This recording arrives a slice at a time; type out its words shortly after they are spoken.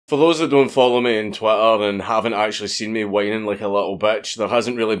For those that don't follow me on Twitter and haven't actually seen me whining like a little bitch, there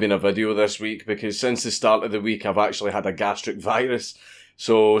hasn't really been a video this week because since the start of the week I've actually had a gastric virus.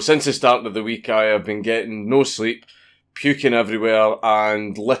 So since the start of the week I have been getting no sleep, puking everywhere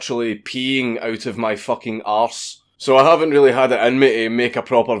and literally peeing out of my fucking arse. So I haven't really had it in me to make a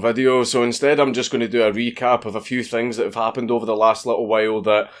proper video, so instead I'm just going to do a recap of a few things that have happened over the last little while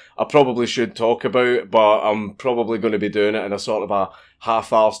that I probably should talk about, but I'm probably going to be doing it in a sort of a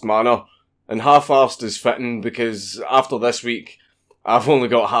half-arsed manner. And half-arsed is fitting because after this week, I've only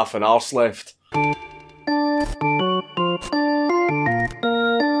got half an arse left.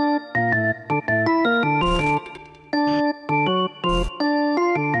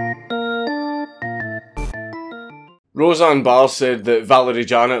 Roseanne Barr said that Valerie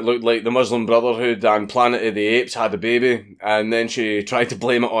Janet looked like the Muslim Brotherhood and Planet of the Apes had a baby, and then she tried to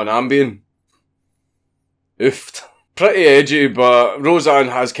blame it on Ambien. Oofed. Pretty edgy, but Roseanne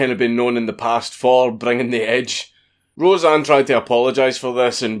has kind of been known in the past for bringing the edge. Roseanne tried to apologise for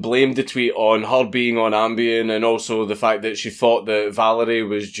this and blamed the tweet on her being on Ambien and also the fact that she thought that Valerie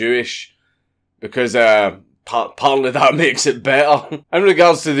was Jewish, because partly that makes it better. In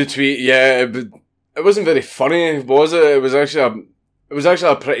regards to the tweet, yeah, it wasn't very funny, was it? It was actually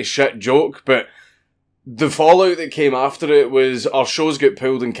a pretty shit joke, but the fallout that came after it was our shows get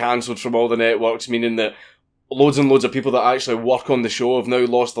pulled and cancelled from all the networks, meaning that loads and loads of people that actually work on the show have now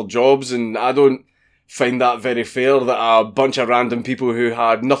lost their jobs, and I don't find that very fair that a bunch of random people who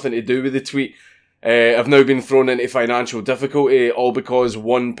had nothing to do with the tweet have now been thrown into financial difficulty all because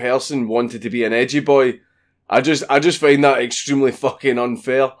one person wanted to be an edgy boy. I just find that extremely fucking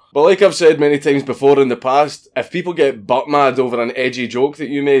unfair. But like I've said many times before in the past, if people get butt mad over an edgy joke that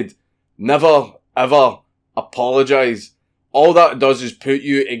you made, never, ever apologise. All that does is put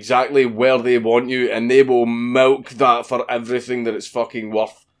you exactly where they want you, and they will milk that for everything that it's fucking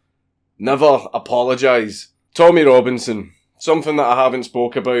worth. Never apologise. Tommy Robinson. Something that I haven't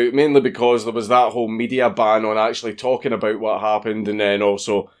spoke about, mainly because there was that whole media ban on actually talking about what happened, and then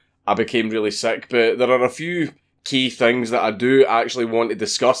also I became really sick, but there are a few key things that I do actually want to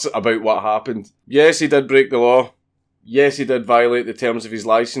discuss about what happened. Yes, he did break the law. Yes, he did violate the terms of his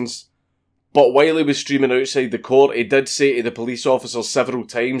licence. But while he was streaming outside the court, he did say to the police officers several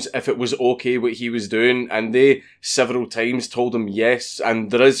times if it was okay what he was doing, and they several times told him yes,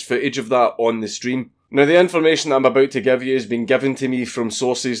 and there is footage of that on the stream. Now, the information that I'm about to give you has been given to me from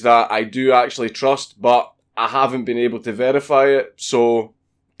sources that I do actually trust, but I haven't been able to verify it, so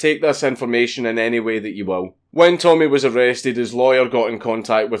take this information in any way that you will. When Tommy was arrested, his lawyer got in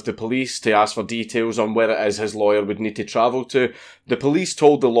contact with the police to ask for details on where it is his lawyer would need to travel to. The police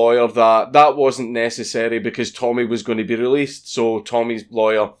told the lawyer that that wasn't necessary because Tommy was going to be released, so Tommy's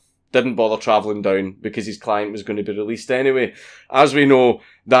lawyer didn't bother travelling down because his client was going to be released anyway. As we know,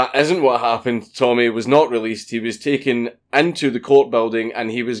 that isn't what happened. Tommy was not released. He was taken into the court building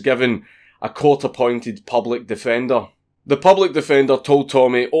and he was given a court-appointed public defender. The public defender told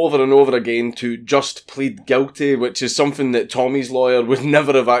Tommy over and over again to just plead guilty, which is something that Tommy's lawyer would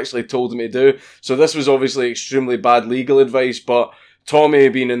never have actually told him to do. So this was obviously extremely bad legal advice, but Tommy,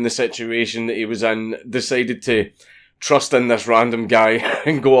 being in the situation that he was in, decided to trust in this random guy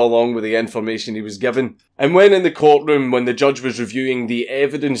and go along with the information he was given. And when in the courtroom, when the judge was reviewing the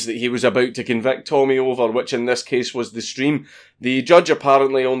evidence that he was about to convict Tommy over, which in this case was the stream, the judge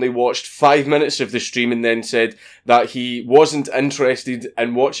apparently only watched 5 minutes of the stream and then said that he wasn't interested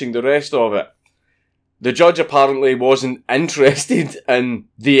in watching the rest of it. The judge apparently wasn't interested in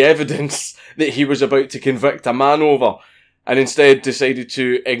the evidence that he was about to convict a man over, and instead decided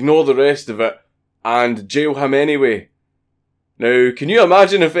to ignore the rest of it and jail him anyway. Now, can you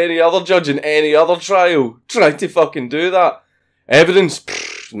imagine if any other judge in any other trial tried to fucking do that? Evidence?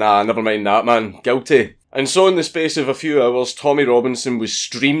 Pfft, nah, never mind that, man. Guilty. And so in the space of a few hours, Tommy Robinson was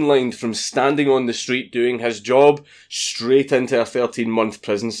streamlined from standing on the street doing his job straight into a 13-month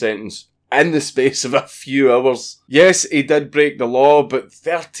prison sentence. In the space of a few hours. Yes, he did break the law, but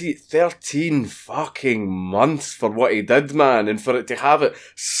 13 fucking months for what he did, man. And for it to have it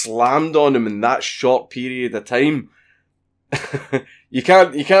slammed on him in that short period of time. You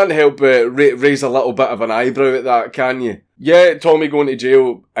can't help but raise a little bit of an eyebrow at that, can you? Yeah, Tommy going to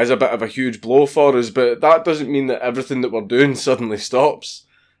jail is a bit of a huge blow for us, but that doesn't mean that everything that we're doing suddenly stops.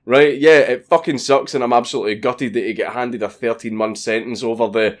 Right? Yeah, it fucking sucks and I'm absolutely gutted that he get handed a 13-month sentence over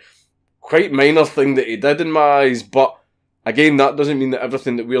the quite minor thing that he did in my eyes, but again, that doesn't mean that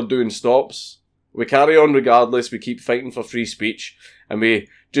everything that we're doing stops. We carry on regardless, we keep fighting for free speech, and we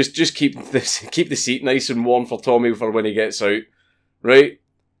just keep the seat nice and warm for Tommy for when he gets out. Right?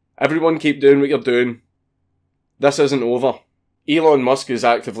 Everyone keep doing what you're doing. This isn't over. Elon Musk has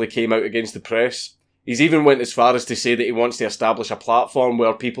actively came out against the press. He's even went as far as to say that he wants to establish a platform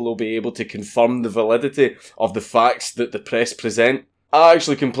where people will be able to confirm the validity of the facts that the press present. I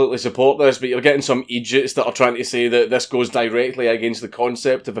actually completely support this, but you're getting some idiots that are trying to say that this goes directly against the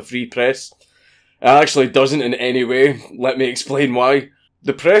concept of a free press. It actually doesn't in any way. Let me explain why.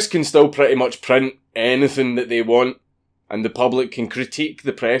 The press can still pretty much print anything that they want, and the public can critique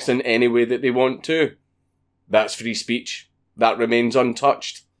the press in any way that they want to. That's free speech. That remains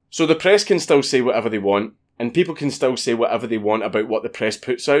untouched. So the press can still say whatever they want, and people can still say whatever they want about what the press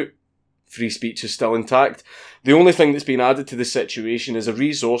puts out. Free speech is still intact. The only thing that's been added to this situation is a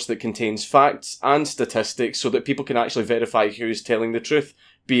resource that contains facts and statistics so that people can actually verify who is telling the truth,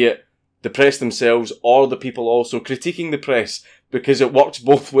 be it the press themselves or the people also critiquing the press, because it works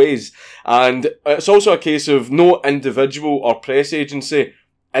both ways. And it's also a case of no individual or press agency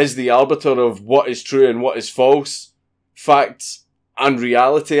is the arbiter of what is true and what is false. Facts and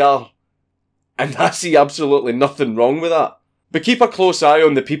reality are. And I see absolutely nothing wrong with that. But keep a close eye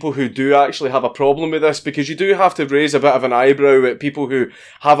on the people who do actually have a problem with this, because you do have to raise a bit of an eyebrow at people who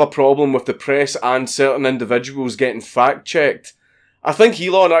have a problem with the press and certain individuals getting fact-checked. I think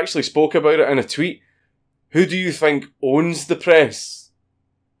Elon actually spoke about it in a tweet. Who do you think owns the press?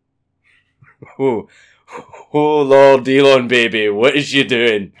 Oh Lord Elon, baby, what is you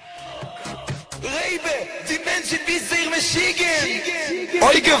doing?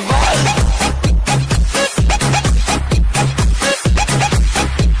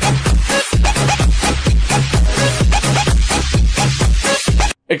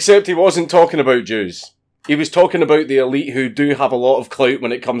 Except he wasn't talking about Jews. He was talking about the elite who do have a lot of clout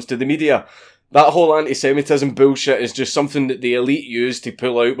when it comes to the media. That whole anti-Semitism bullshit is just something that the elite use to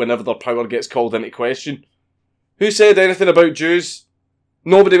pull out whenever their power gets called into question. Who said anything about Jews?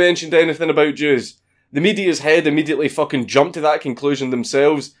 Nobody mentioned anything about Jews. The media's head immediately fucking jumped to that conclusion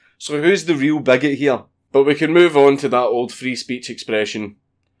themselves, so who's the real bigot here? But we can move on to that old free speech expression.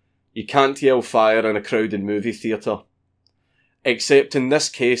 You can't yell fire in a crowded movie theatre. Except in this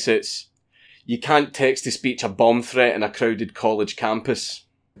case it's, you can't text-to-speech a bomb threat in a crowded college campus.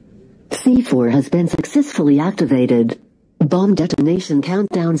 C4 has been successfully activated. Bomb detonation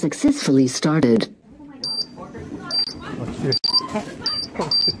countdown successfully started. Oh shit.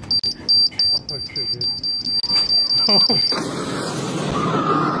 Oh shit, dude.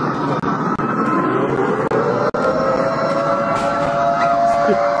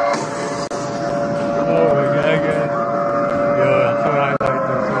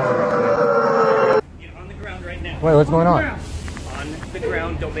 Wait, what's going on? On the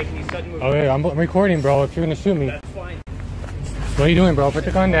ground, don't make any sudden movements. Oh yeah, I'm recording, bro. If you're gonna shoot me. That's fine. What are you doing, bro? Put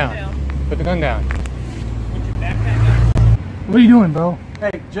the gun down. Put the gun down. Put your backpack down. What are you doing, bro?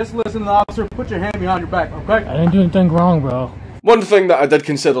 Hey, just listen to the officer. Put your hand behind your back, okay? I didn't do anything wrong, bro. One thing that I did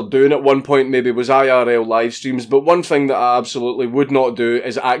consider doing at one point maybe was IRL live streams, but one thing that I absolutely would not do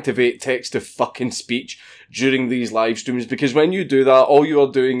is activate text-to-fucking-speech during these live streams, because when you do that, all you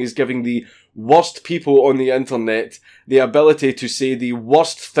are doing is giving the worst people on the internet the ability to say the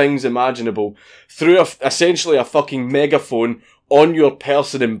worst things imaginable through essentially a fucking megaphone on your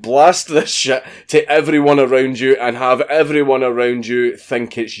person and blast this shit to everyone around you and have everyone around you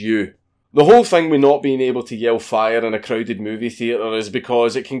think it's you. The whole thing with not being able to yell fire in a crowded movie theatre is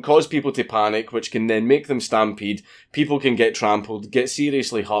because it can cause people to panic, which can then make them stampede, people can get trampled, get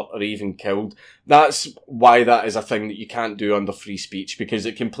seriously hurt or even killed. That's why that is a thing that you can't do under free speech, because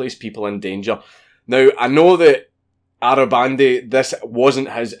it can place people in danger. Now, I know that Arabandi, this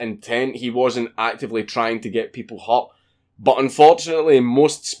wasn't his intent, he wasn't actively trying to get people hurt, but unfortunately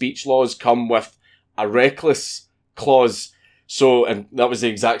most speech laws come with a reckless clause. So, and that was the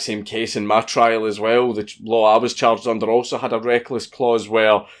exact same case in my trial as well. The law I was charged under also had a reckless clause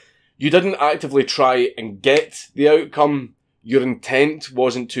where you didn't actively try and get the outcome. Your intent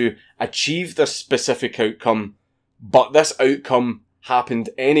wasn't to achieve this specific outcome, but this outcome happened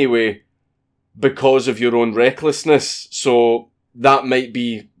anyway because of your own recklessness. So that might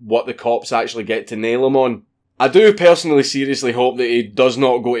be what the cops actually get to nail him on. I do personally seriously hope that he does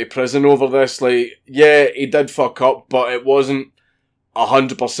not go to prison over this. Like, yeah, he did fuck up, but it wasn't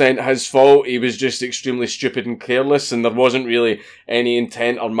 100% his fault. He was just extremely stupid and careless, and there wasn't really any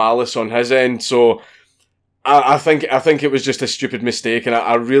intent or malice on his end. So, I think it was just a stupid mistake, and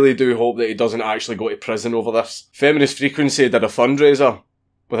I really do hope that he doesn't actually go to prison over this. Feminist Frequency did a fundraiser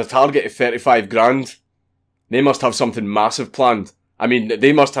with a target of 35 grand. They must have something massive planned. I mean,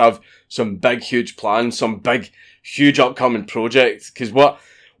 they must have some big, huge plans, some big, huge upcoming projects. Because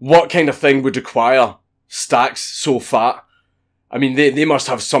what kind of thing would require stacks so fat? I mean, they must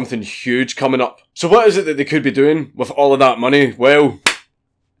have something huge coming up. So what is it that they could be doing with all of that money? Well,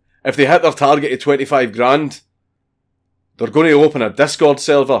 if they hit their target of 25 grand, they're going to open a Discord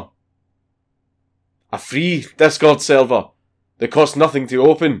server. A free Discord server that costs nothing to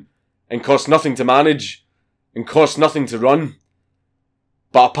open, and costs nothing to manage, and costs nothing to run.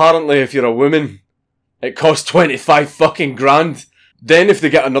 But apparently if you're a woman, it costs 25 fucking grand. Then if they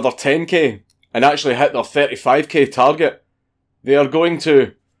get another 10k, and actually hit their 35k target, they are going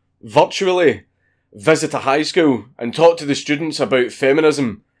to virtually visit a high school and talk to the students about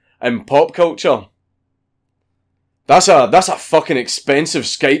feminism and pop culture. That's a fucking expensive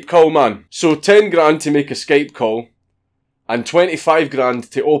Skype call, man. So 10 grand to make a Skype call, and 25 grand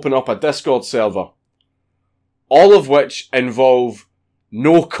to open up a Discord server. All of which involve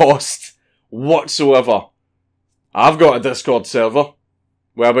no cost whatsoever. I've got a Discord server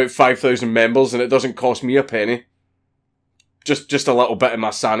with about 5,000 members, and it doesn't cost me a penny. Just a little bit of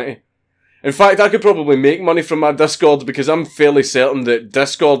my sanity. In fact, I could probably make money from my Discord, because I'm fairly certain that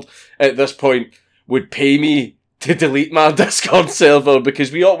Discord at this point would pay me to delete my Discord server,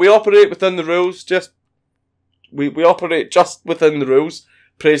 because we operate within the rules. We operate just within the rules.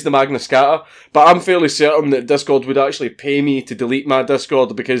 Praise the Magna Carta. But I'm fairly certain that Discord would actually pay me to delete my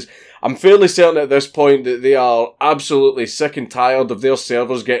Discord, because I'm fairly certain at this point that they are absolutely sick and tired of their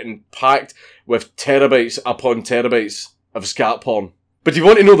servers getting packed with terabytes upon terabytes of scat porn. But do you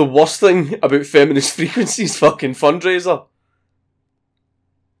want to know the worst thing about Feminist Frequency's fucking fundraiser?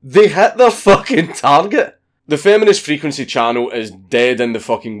 They hit their fucking target. The Feminist Frequency channel is dead in the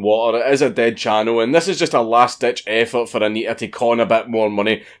fucking water. It is a dead channel, and this is just a last-ditch effort for Anita to con a bit more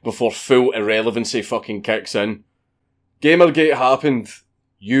money before full irrelevancy fucking kicks in. Gamergate happened.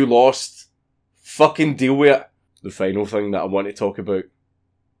 You lost. Fucking deal with it. The final thing that I want to talk about.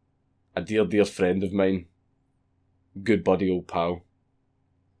 A dear, dear friend of mine, good buddy old pal,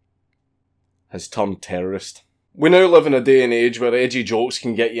 has turned terrorist. We now live in a day and age where edgy jokes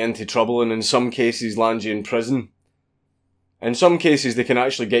can get you into trouble, and in some cases land you in prison. In some cases they can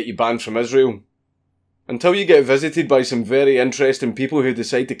actually get you banned from Israel. Until you get visited by some very interesting people who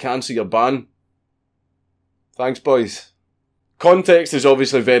decide to cancel your ban. Thanks, boys. Context is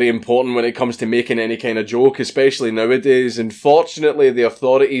obviously very important when it comes to making any kind of joke, especially nowadays, and fortunately the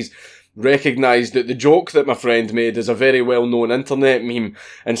authorities recognised that the joke that my friend made is a very well-known internet meme,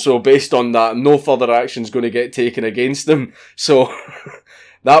 and so based on that, no further action's going to get taken against them. So,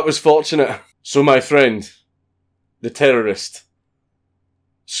 that was fortunate. So my friend, the terrorist,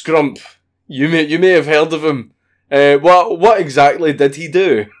 Scrump, you may have heard of him. What exactly did he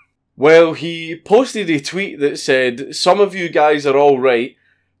do? Well, he posted a tweet that said, "Some of you guys are alright,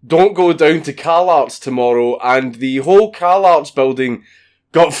 don't go down to CalArts tomorrow," and the whole CalArts building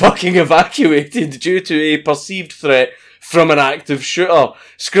got fucking evacuated due to a perceived threat from an active shooter.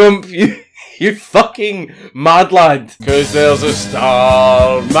 Scrump, you fucking mad lad. 'Cause there's a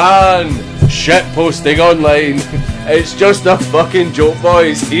star man shitposting online. It's just a fucking joke,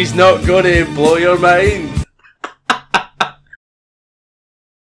 boys. He's not gonna blow your mind.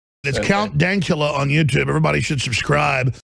 It's Count Dankula on YouTube. Everybody should subscribe.